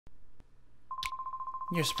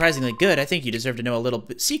You're surprisingly good. I think you deserve to know a little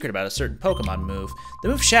secret about a certain Pokemon move. The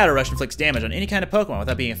move Shadow Rush inflicts damage on any kind of Pokemon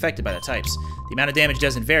without being affected by the types. The amount of damage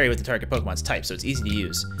doesn't vary with the target Pokemon's type, so it's easy to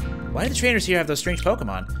use. Why do the trainers here have those strange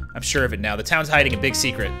Pokemon? I'm sure of it now. The town's hiding a big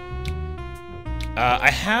secret.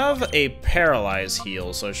 I have a Paralyze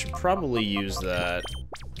heal, so I should probably use that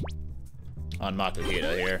on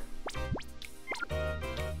Makuhita here.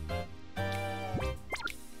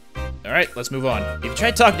 Alright, let's move on. If you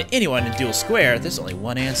try talking to anyone in Duel Square, there's only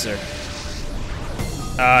one answer.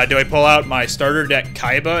 Do I pull out my starter deck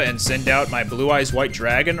Kaiba and send out my Blue Eyes White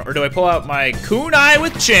Dragon, or do I pull out my Kunai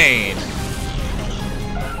with Chain?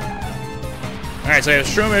 Alright, so I have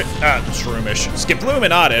Shroomish, Skip-loom,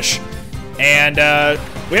 and Oddish. And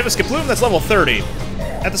we have a Skip-loom that's level 30.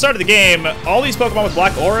 At the start of the game, all these Pokemon with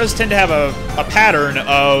black auras tend to have a pattern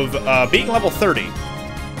of being level 30.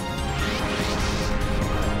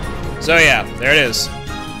 So yeah, there it is.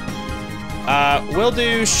 We'll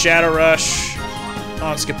do Shadow Rush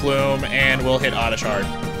on Skip-loom, and we'll hit Oddish hard.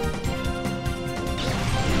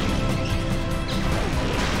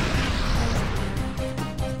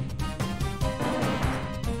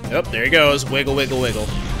 Oh, there he goes. Wiggle, wiggle, wiggle.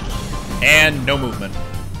 And no movement.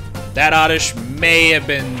 That Oddish may have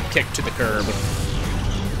been kicked to the curb.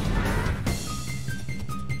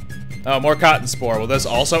 Oh, more Cotton Spore. Will this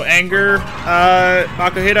also anger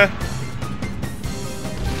Makuhita?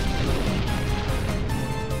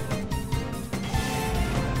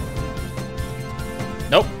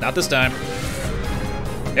 Nope, not this time.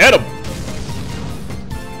 Hit him!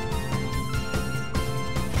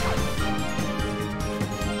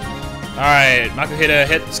 Alright, Makuhita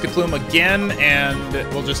hit Skip-loom again, and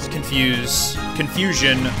we'll just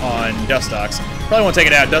confusion on Dustox. Probably won't take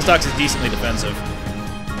it out. Dustox is decently defensive.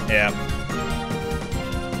 Yeah.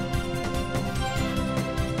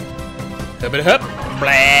 Hup-it-hup.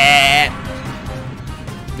 Blah!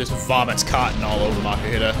 Just vomits cotton all over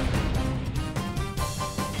Makuhita.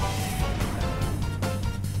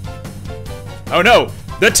 Oh no!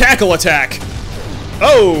 The tackle attack!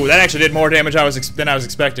 Oh, that actually did more damage than I was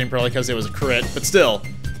expecting, probably because it was a crit, but still.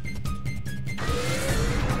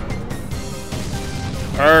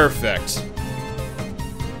 Perfect.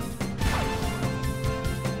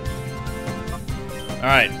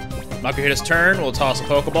 Alright, Makuhita's turn. We'll toss a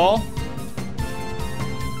Pokeball.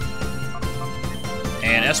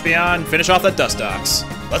 And Espeon, finish off that Dustox.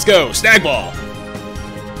 Let's go, Snag Ball!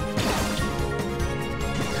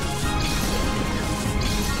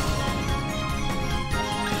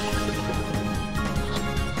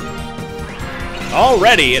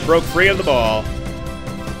 Already, it broke free of the ball.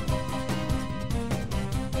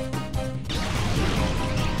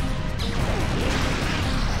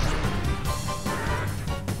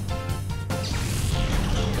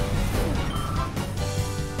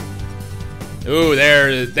 Ooh, there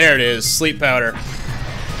it is. Sleep powder.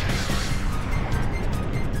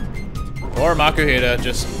 Or Makuhita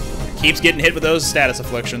just keeps getting hit with those status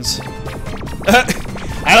afflictions.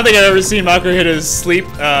 I don't think I've ever seen Makuhita's sleep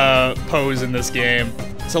pose in this game.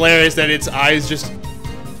 It's hilarious that its eyes just,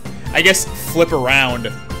 I guess, flip around.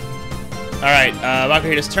 Alright,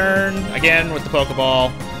 Makuhita's turn, again with the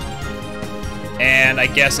Pokeball. And I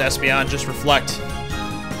guess Espeon just Reflect.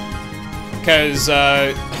 Because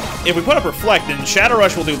if we put up Reflect, then Shadow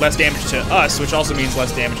Rush will do less damage to us, which also means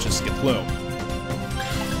less damage to Skip-loom.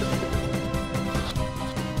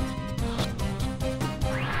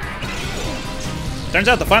 Turns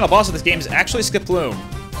out the final boss of this game is actually Skip-loom.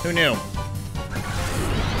 Who knew?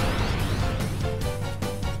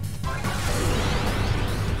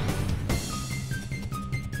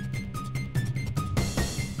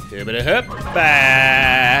 Hibbity-hip.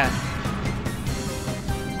 Bah!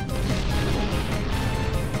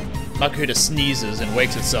 Makuhita sneezes and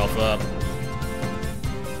wakes itself up.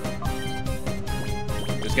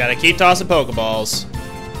 Just gotta keep tossing Pokeballs.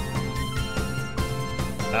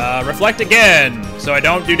 Reflect again, so I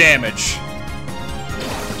don't do damage.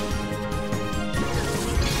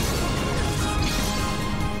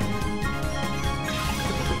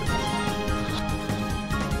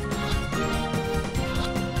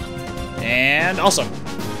 And also.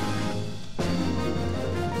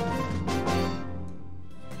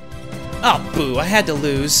 Oh, boo, I had to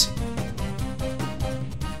lose.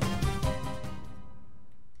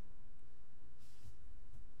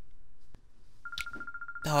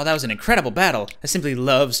 Oh, that was an incredible battle. I simply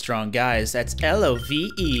love strong guys. That's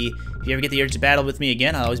L-O-V-E. If you ever get the urge to battle with me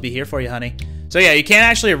again, I'll always be here for you, honey. So yeah, you can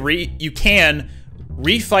actually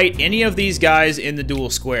refight any of these guys in the duel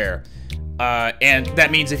square. And that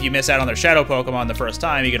means if you miss out on their shadow Pokemon the first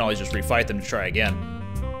time, you can always just refight them to try again.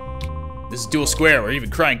 This is Duel Square, where even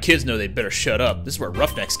crying kids know they'd better shut up. This is where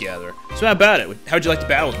roughnecks gather. So how about it? How'd you like to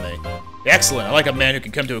battle with me? Excellent. I like a man who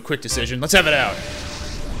can come to a quick decision. Let's have it out.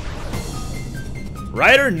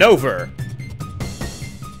 Ryder Nover.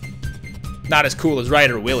 Not as cool as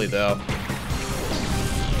Ryder Willie, though.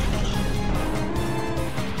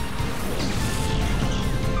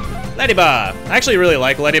 Ledyba. I actually really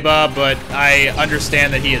like Ledyba, but I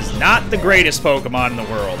understand that he is not the greatest Pokemon in the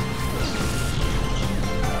world.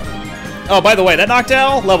 Oh, by the way, that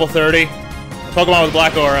Noctowl, level 30. Pokemon with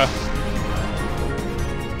Black Aura.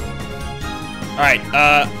 Alright,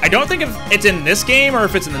 I don't think if it's in this game or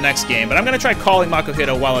if it's in the next game, but I'm gonna try calling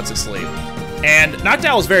Makuhita while it's asleep. And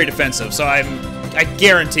Noctowl is very defensive, so I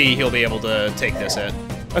guarantee he'll be able to take this hit.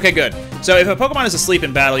 Okay, good. So if a Pokemon is asleep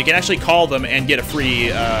in battle, you can actually call them and get a free,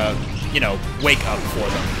 you know, wake up for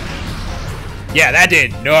them. Yeah, that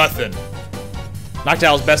did nothing.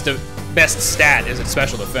 Noctowl's best stat is its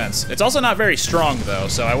special defense. It's also not very strong, though,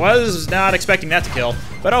 so I was not expecting that to kill,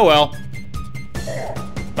 but oh well.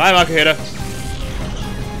 Bye, Makuhita.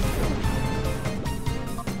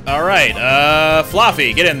 Alright,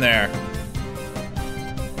 Fluffy, get in there.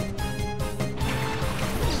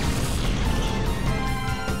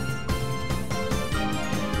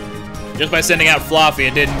 Just by sending out Fluffy,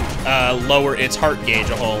 it didn't lower its heart gauge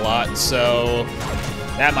a whole lot, so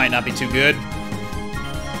that might not be too good.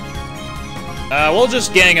 We'll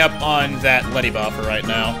just gang up on that Ledyba for right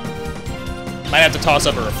now. Might have to toss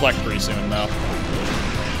up a Reflect pretty soon, though.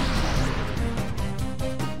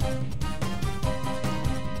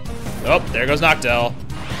 Oh, there goes Noctowl.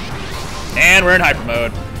 And we're in Hyper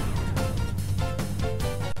Mode.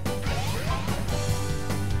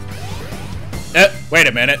 Wait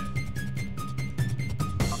a minute.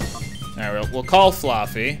 Alright, we'll call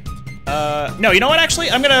Fluffy. No, you know what,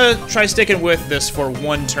 actually? I'm gonna try sticking with this for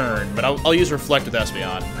one turn, but I'll use Reflect with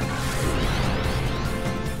Espeon.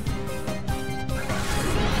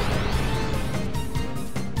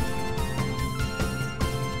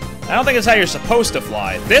 I don't think it's how you're supposed to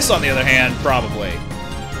fly. This, on the other hand, probably.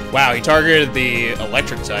 Wow, he targeted the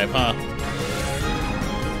electric type, huh?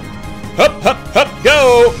 Hup, hup, hup,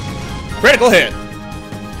 go! Critical hit.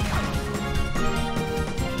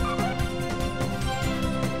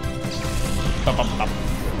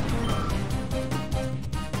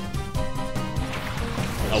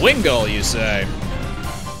 A Wingull, you say?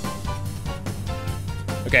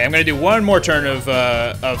 Okay, I'm gonna do one more turn of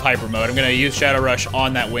Hyper Mode. I'm gonna use Shadow Rush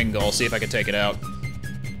on that Wingull, see if I can take it out.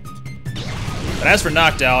 But as for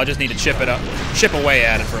Noctowl, I just need to chip away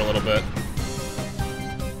at it for a little bit.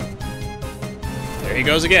 There he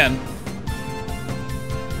goes again.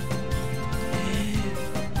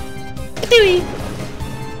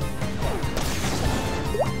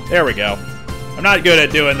 There we go. I'm not good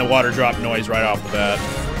at doing the water drop noise right off the bat.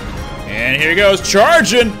 And here he goes,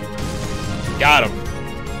 charging! Got him.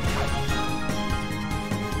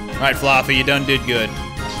 Alright, Fluffy, you done did good.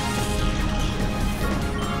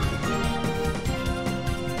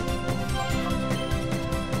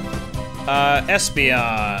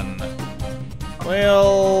 Espeon.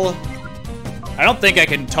 Well, I don't think I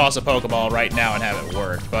can toss a Pokeball right now and have it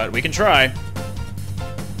work, but we can try.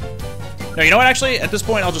 No, you know what, actually? At this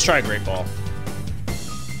point, I'll just try a Great Ball.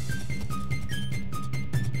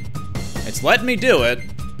 It's letting me do it.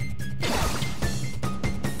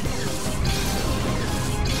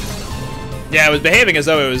 Yeah, it was behaving as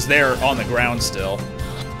though it was there on the ground still.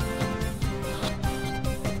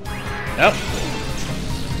 Nope.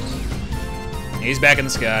 He's back in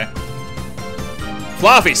the sky.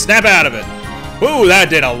 Fluffy, snap out of it. Ooh, that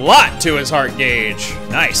did a lot to his heart gauge.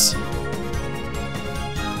 Nice.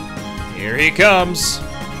 Here he comes.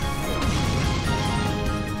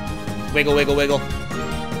 Wiggle, wiggle, wiggle.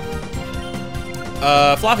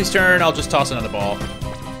 Fluffy's turn, I'll just toss another ball.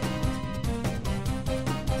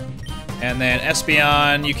 And then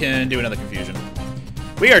Espeon, you can do another Confusion.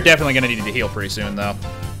 We are definitely going to need to heal pretty soon, though.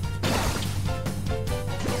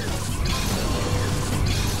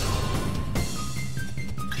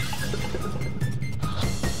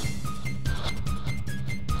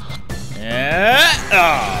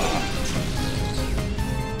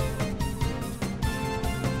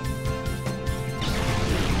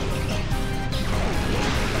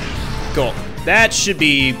 Cool. That should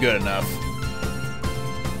be good enough.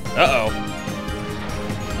 Uh-oh.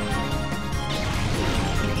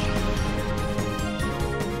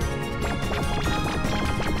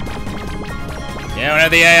 Yeah, whenever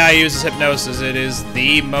the AI uses Hypnosis, it is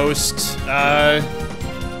the most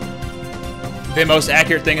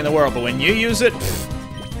accurate thing in the world. But when you use it,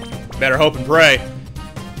 better hope and pray.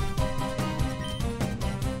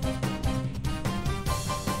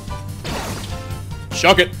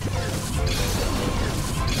 Chuck it.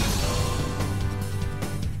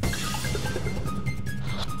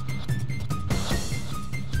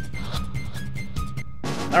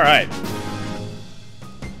 All right.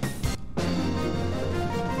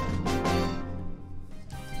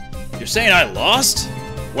 You're saying I lost?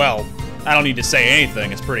 Well, I don't need to say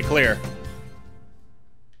anything. It's pretty clear.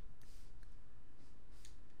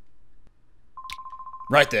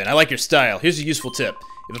 Right then, I like your style. Here's a useful tip.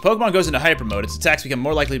 If a Pokemon goes into hyper mode, its attacks become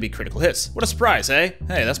more likely to be critical hits. What a surprise, eh?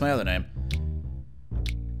 Hey, that's my other name.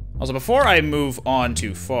 Also, before I move on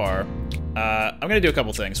too far, I'm gonna do a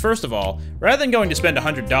couple things. First of all, rather than going to spend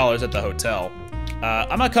 $100 at the hotel,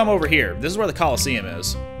 I'm gonna come over here. This is where the Colosseum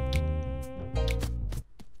is.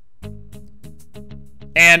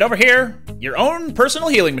 And over here, your own personal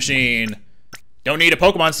healing machine. Don't need a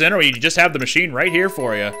Pokemon Center where you just have the machine right here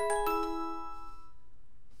for you.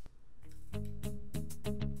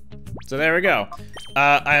 So there we go.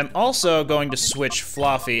 I am also going to switch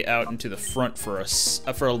Fluffy out into the front for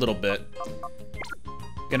a little bit.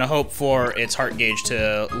 Gonna hope for its heart gauge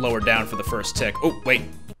to lower down for the first tick. Oh, wait.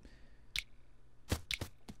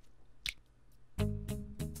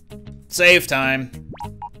 Save time.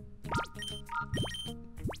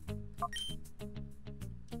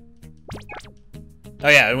 Oh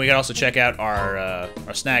yeah, and we can also check out our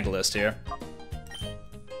snag list here.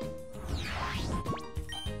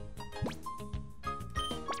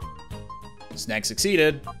 Snag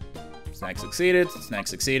succeeded. Snag succeeded. Snag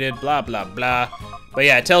succeeded. Blah, blah, blah. But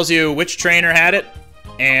yeah, it tells you which trainer had it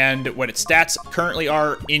and what its stats currently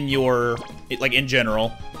are in your, like in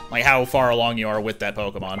general, like how far along you are with that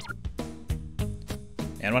Pokemon.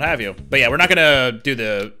 And what have you. But yeah, we're not gonna do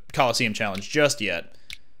the Colosseum challenge just yet.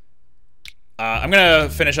 I'm gonna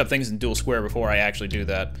finish up things in Dual Square before I actually do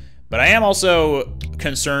that. But I am also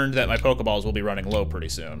concerned that my Pokeballs will be running low pretty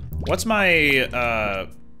soon. What's my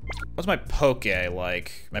Poke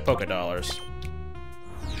like? My Poke Dollars.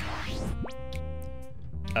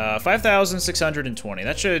 5,620.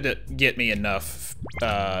 That should get me enough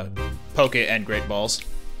Poke and Great Balls.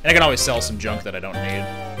 And I can always sell some junk that I don't need.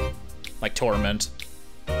 Like Torment.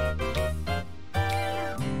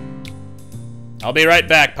 I'll be right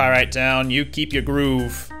back, Pyrite Town. You keep your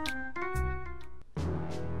groove.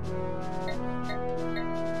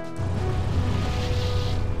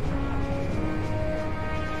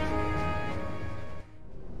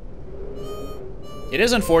 It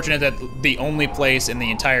is unfortunate that the only place in the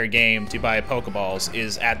entire game to buy Pokeballs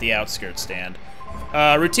is at the outskirts stand.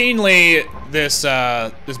 Routinely, this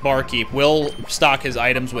barkeep will stock his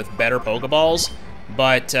items with better Pokeballs,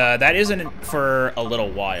 but that isn't for a little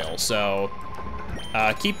while, so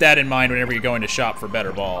keep that in mind whenever you're going to shop for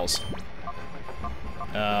better balls.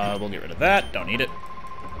 We'll get rid of that, don't need it.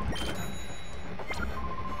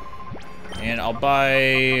 And I'll buy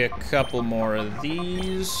a couple more of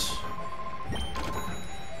these.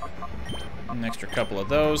 An extra couple of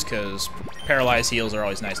those, because paralyzed heals are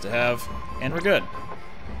always nice to have. And we're good.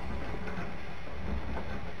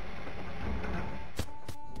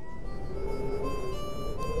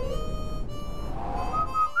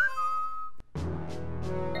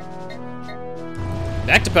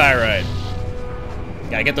 Back to Pyrite.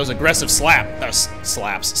 Gotta get those aggressive snaps.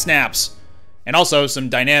 And also some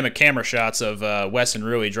dynamic camera shots of Wes and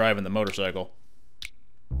Rui driving the motorcycle.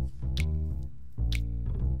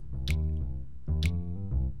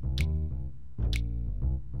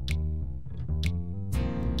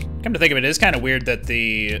 Come to think of it, it is kind of weird that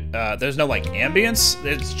there's no, like, ambience.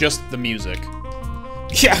 It's just the music.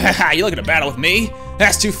 Yeah, you looking to battle with me?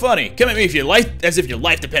 That's too funny. Come at me as if your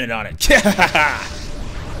life depended on it.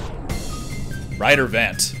 Ryder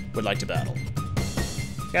Vent would like to battle.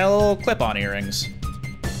 Got a little clip-on earrings.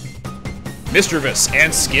 Mischievous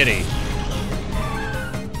and Skitty.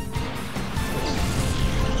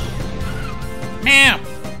 Meow.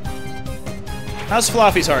 How's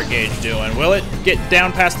Fluffy's heart gauge doing? Will it get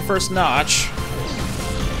down past the first notch?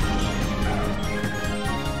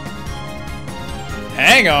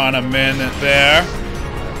 Hang on a minute there.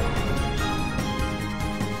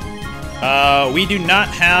 We do not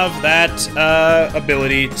have that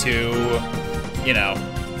ability to, you know,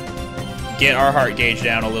 get our heart gauge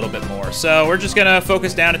down a little bit more. So we're just gonna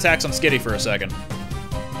focus down attacks on Skitty for a second.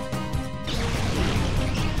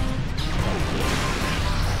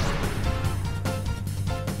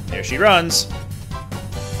 There she runs.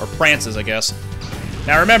 Or prances, I guess.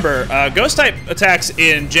 Now remember, Ghost-type attacks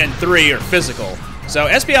in Gen 3 are physical. So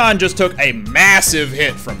Espeon just took a massive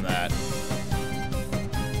hit from that.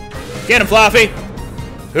 Get him, Fluffy!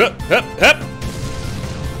 Hup, hup, hup!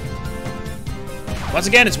 Once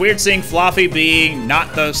again, it's weird seeing Fluffy being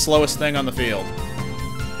not the slowest thing on the field.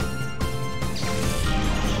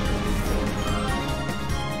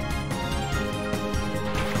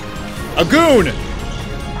 A goon!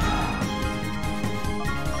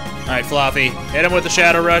 Alright, Floppy. Hit him with the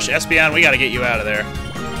Shadow Rush. Espeon, we gotta get you out of there.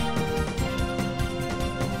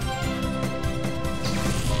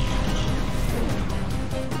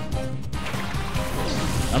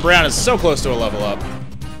 Umbreon is so close to a level up.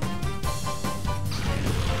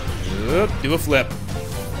 Oop, do a flip.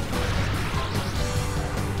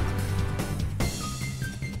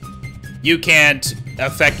 You can't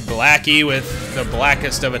affect Blackie with the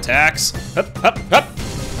blackest of attacks. Hup, hup, hup.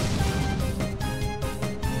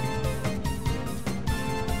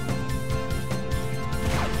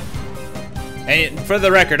 And for the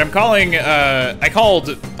record, I'm calling, I called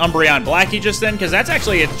Umbreon Blackie just then, because that's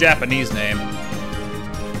actually its Japanese name.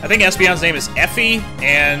 I think Espeon's name is Effie,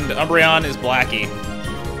 and Umbreon is Blackie.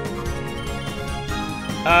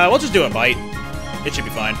 We'll just do a bite. It should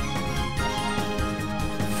be fine.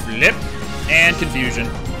 Flip, and confusion.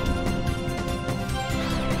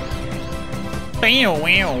 Wow,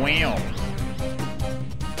 wow, wow.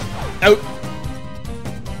 Out.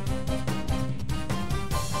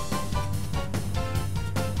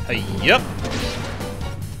 Yup.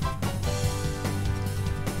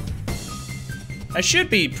 I should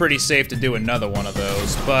be pretty safe to do another one of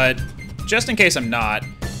those, but just in case I'm not,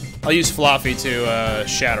 I'll use Fluffy to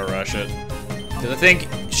Shadow Rush it. Because I think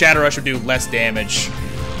Shadow Rush would do less damage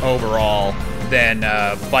overall than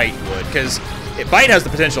Bite would. Because Bite has the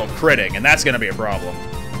potential of critting, and that's going to be a problem.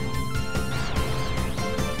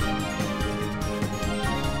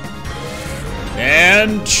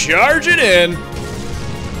 And charge it in.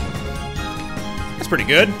 That's pretty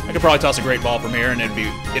good. I could probably toss a Great Ball from here, and it'd be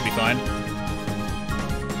fine.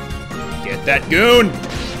 Get that goon!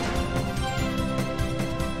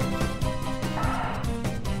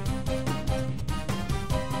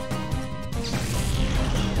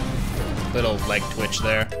 Little leg twitch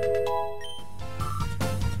there.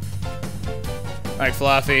 Alright,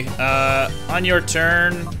 Fluffy. On your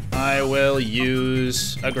turn, I will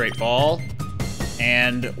use a Great Ball.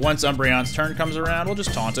 And once Umbreon's turn comes around, we'll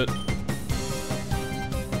just taunt it.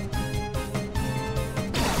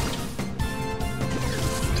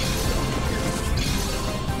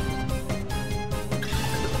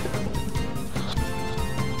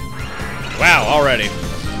 Wow, already.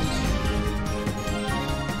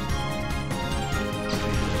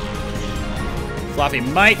 Fluffy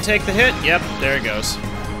might take the hit. Yep, there it goes.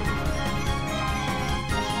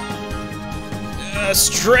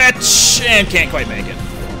 Stretch! And can't quite make it.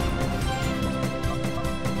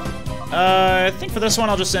 I think for this one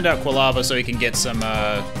I'll just send out Quilava so he can get some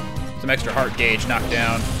extra heart gauge knocked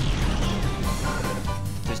down.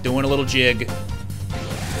 Just doing a little jig.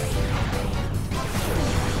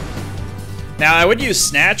 Now, I would use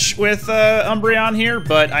Snatch with Umbreon here,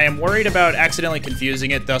 but I am worried about accidentally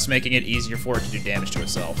confusing it, thus making it easier for it to do damage to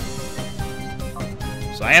itself.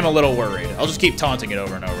 So I am a little worried. I'll just keep taunting it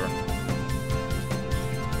over and over.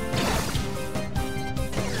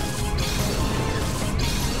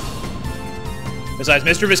 Besides,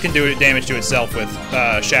 Mischievous can do damage to itself with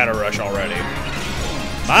Shadow Rush already.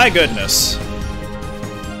 My goodness.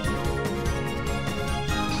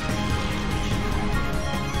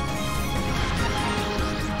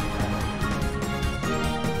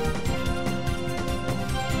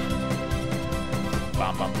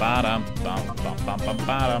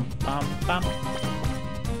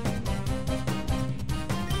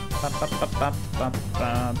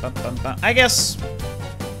 I guess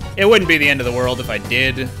it wouldn't be the end of the world if I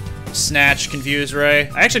did Snatch Confuse Ray.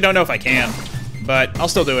 I actually don't know if I can, but I'll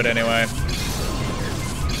still do it anyway.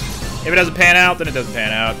 If it doesn't pan out, then it doesn't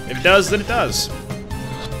pan out. If it does, then it does.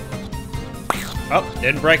 Oh,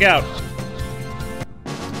 didn't break out.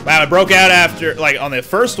 Wow, it broke out after, like, on the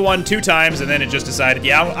first one 2 times, and then it just decided,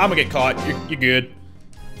 yeah, I'm gonna get caught. You're good.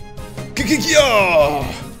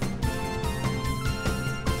 Yeah!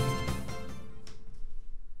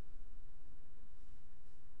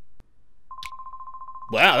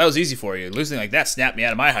 Wow, that was easy for you. Losing like that snapped me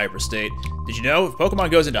out of my hyper state. Did you know? If Pokemon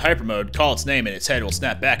goes into hyper mode, call its name and its head will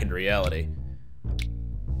snap back into reality.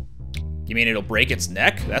 You mean it'll break its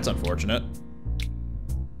neck? That's unfortunate.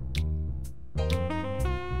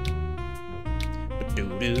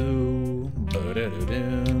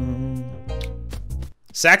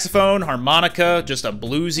 Saxophone, harmonica, just a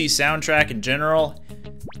bluesy soundtrack in general.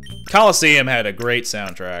 Colosseum had a great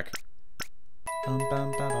soundtrack. Bum,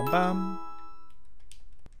 bum, bum, bum, bum.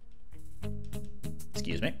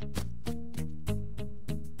 Excuse me.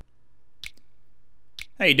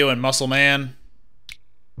 How you doing, Muscle Man?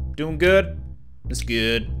 Doing good? It's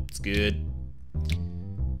good. It's good.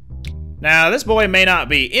 Now, this boy may not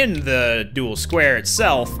be in the dual square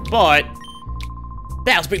itself, but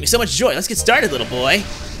Battles bring me so much joy. Let's get started, little boy.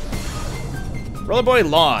 Roller Boy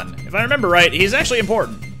Lon. If I remember right, he's actually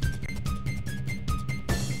important.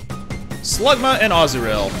 Slugma and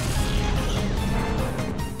Azurill.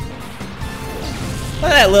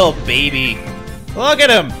 Look at that little baby. Look at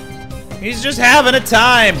him. He's just having a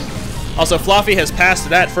time. Also, Fluffy has passed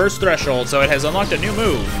that first threshold, so it has unlocked a new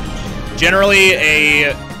move. Generally,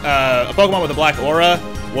 a Pokemon with a black aura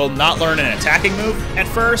will not learn an attacking move at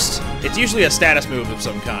first. It's usually a status move of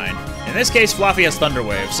some kind. In this case, Fluffy has Thunder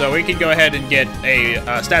Wave, so we can go ahead and get a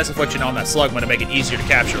Status Affliction on that Slugma to make it easier to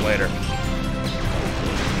capture later.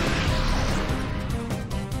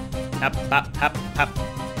 Hop, hop, hop, hop.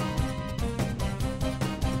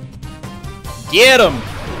 Get him!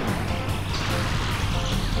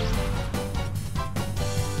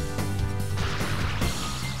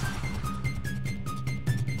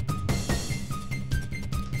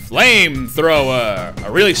 Flamethrower!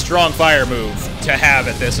 A really strong fire move to have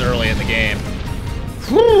at this early in the game.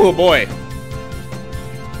 Whew, boy.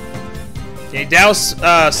 Can you douse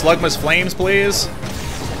Slugma's flames, please?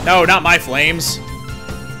 No, not my flames.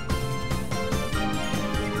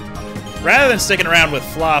 Rather than sticking around with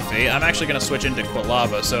Fluffy, I'm actually going to switch into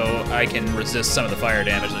Quilava so I can resist some of the fire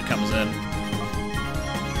damage that comes in.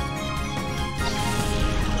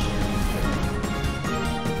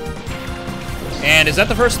 And is that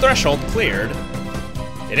the first threshold cleared?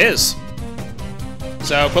 It is.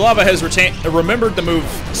 So Quilava has remembered the move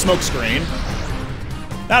Smokescreen.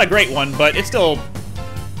 Not a great one, but it's still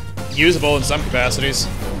usable in some capacities.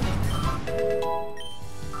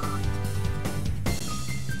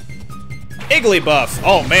 Igglybuff.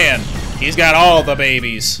 Oh man, he's got all the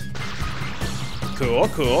babies. Cool,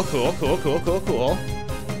 cool, cool, cool, cool, cool, cool.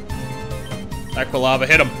 That Quilava,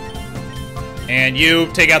 hit him. And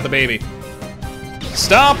you take out the baby.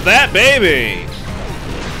 Stomp that baby!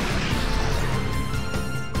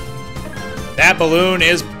 That balloon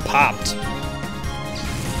is popped.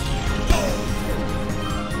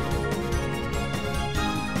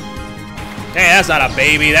 Hey, that's not a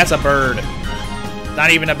baby, that's a bird.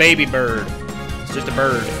 Not even a baby bird. It's just a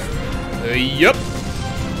bird. Yup.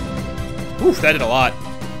 Oof, that did a lot.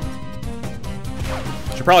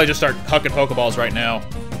 Should probably just start hucking Pokeballs right now.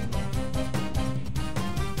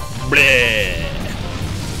 Bleh.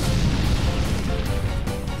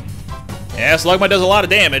 Yeah, Slugma does a lot of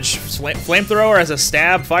damage. Flamethrower as a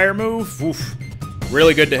stab fire move. Oof.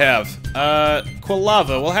 Really good to have.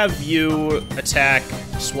 Quilava, we'll have you attack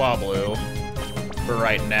Swablu for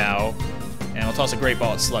right now. And we'll toss a Great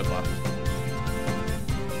Ball at Slugma.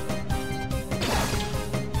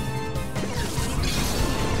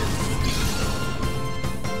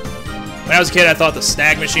 When I was a kid, I thought the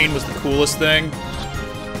Snag Machine was the coolest thing.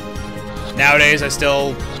 Nowadays, I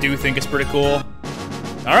still do think it's pretty cool.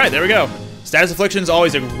 Alright, there we go. Status Affliction is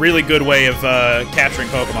always a really good way of capturing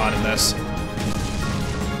Pokemon in this.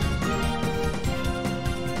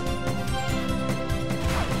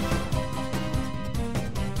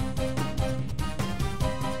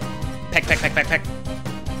 Peck, peck, peck, peck, peck.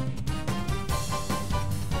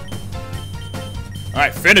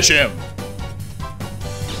 Alright, finish him!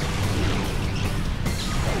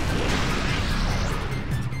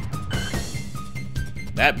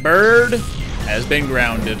 That bird has been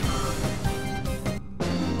grounded.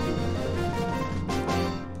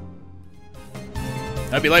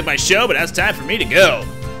 I hope you like my show, but it's time for me to go.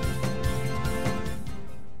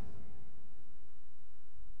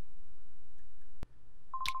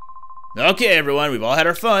 Okay, everyone, we've all had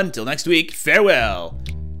our fun. Till next week, farewell.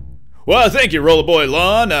 Well, thank you, Roller Boy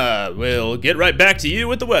Lon. We'll get right back to you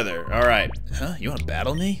with the weather. All right. Huh? You want to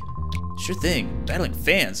battle me? Sure thing. Battling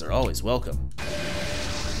fans are always welcome.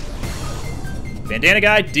 Bandana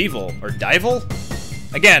Guy, Devil, or Dival?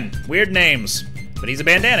 Again, weird names, but he's a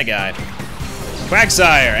bandana guy.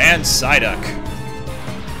 Quagsire and Psyduck.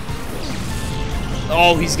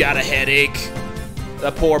 Oh, he's got a headache.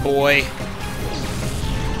 The poor boy.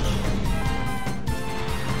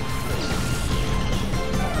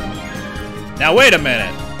 Now wait a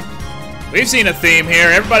minute. We've seen a theme here.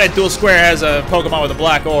 Everybody at Dual Square has a Pokemon with a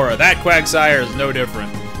black aura. That Quagsire is no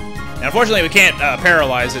different. And unfortunately, we can't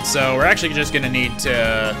paralyze it, so we're actually just going to need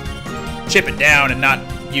to chip it down and not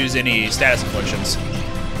use any status afflictions.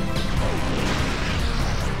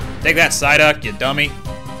 Take that, Psyduck, you dummy.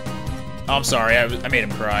 Oh, I'm sorry, I made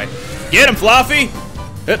him cry. Get him, Fluffy!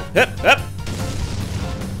 Hup, hup, hup.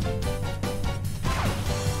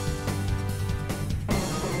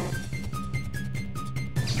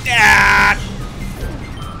 Ah!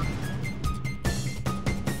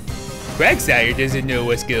 Quagsire doesn't know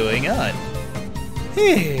what's going on.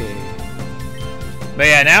 But But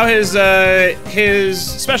yeah, now his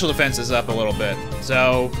special defense is up a little bit.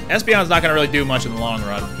 So Espeon's not gonna really do much in the long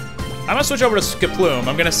run. I'm gonna switch over to skip-loom.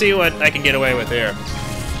 I'm gonna see what I can get away with here.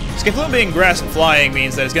 Skip-loom being grass and flying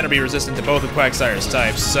means that it's gonna be resistant to both of Quagsire's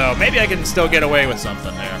types, so maybe I can still get away with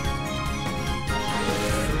something there.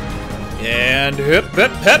 And hip,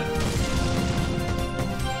 hip, hip.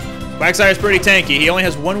 Quagsire's pretty tanky. He only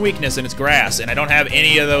has one weakness, and it's grass, and I don't have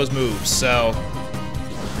any of those moves, so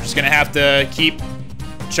I'm just gonna have to keep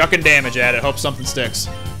chucking damage at it, hope something sticks.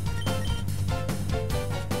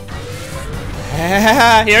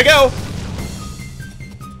 Here we go!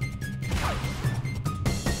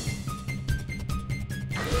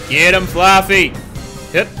 Get him, Fluffy!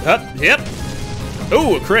 Hip, hip, hip!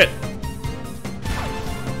 Ooh, a crit!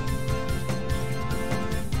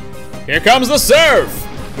 Here comes the surf!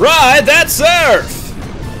 Ride that surf!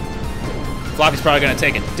 Floppy's probably gonna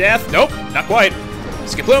take a death. Nope, not quite.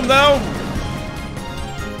 Skip-loom, though.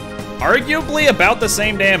 Arguably about the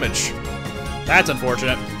same damage. That's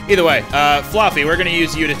unfortunate. Either way, Fluffy, we're gonna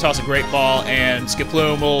use you to toss a great ball, and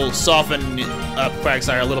Skip-loom will soften up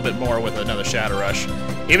Quagsire a little bit more with another Shadow Rush.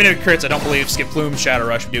 Even if it crits, I don't believe Skip-loom's Shadow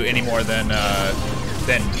Rush would do any more than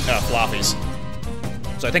Fluffy's.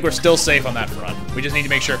 So I think we're still safe on that front. We just need to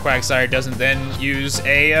make sure Quagsire doesn't then use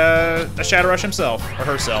a Shadow Rush himself, or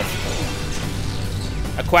herself.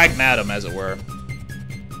 A Quag Madam, as it were.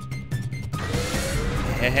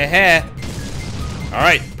 Hehehe.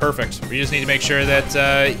 Alright, perfect. We just need to make sure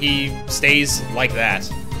that he stays like that.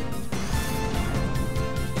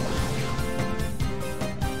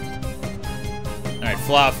 Alright,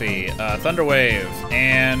 Fluffy, Thunder Wave,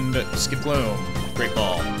 and Skip-loom. Great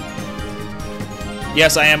ball.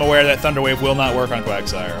 Yes, I am aware that Thunder Wave will not work on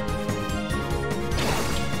Quagsire.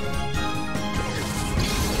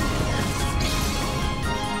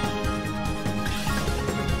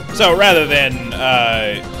 So rather than,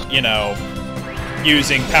 you know,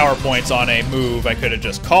 using power points on a move, I could have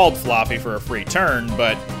just called Fluffy for a free turn,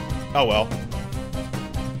 but oh well.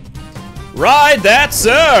 Ride that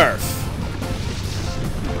surf!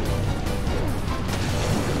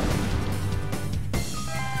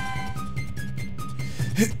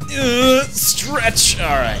 Stretch!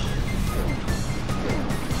 Alright.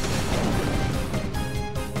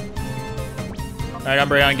 Alright,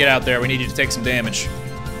 Umbreon, get out there. We need you to take some damage.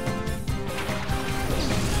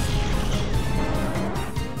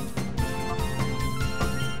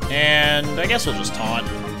 And I guess we'll just taunt.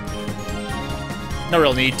 No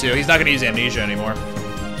real need to. He's not going to use Amnesia anymore.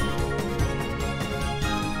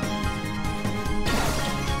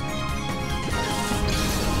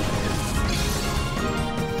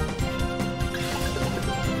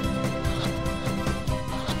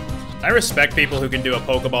 I respect people who can do a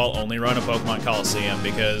Pokeball only run of Pokemon Colosseum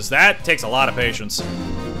because that takes a lot of patience.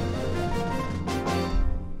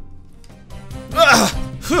 Ugh!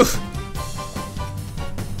 Whew.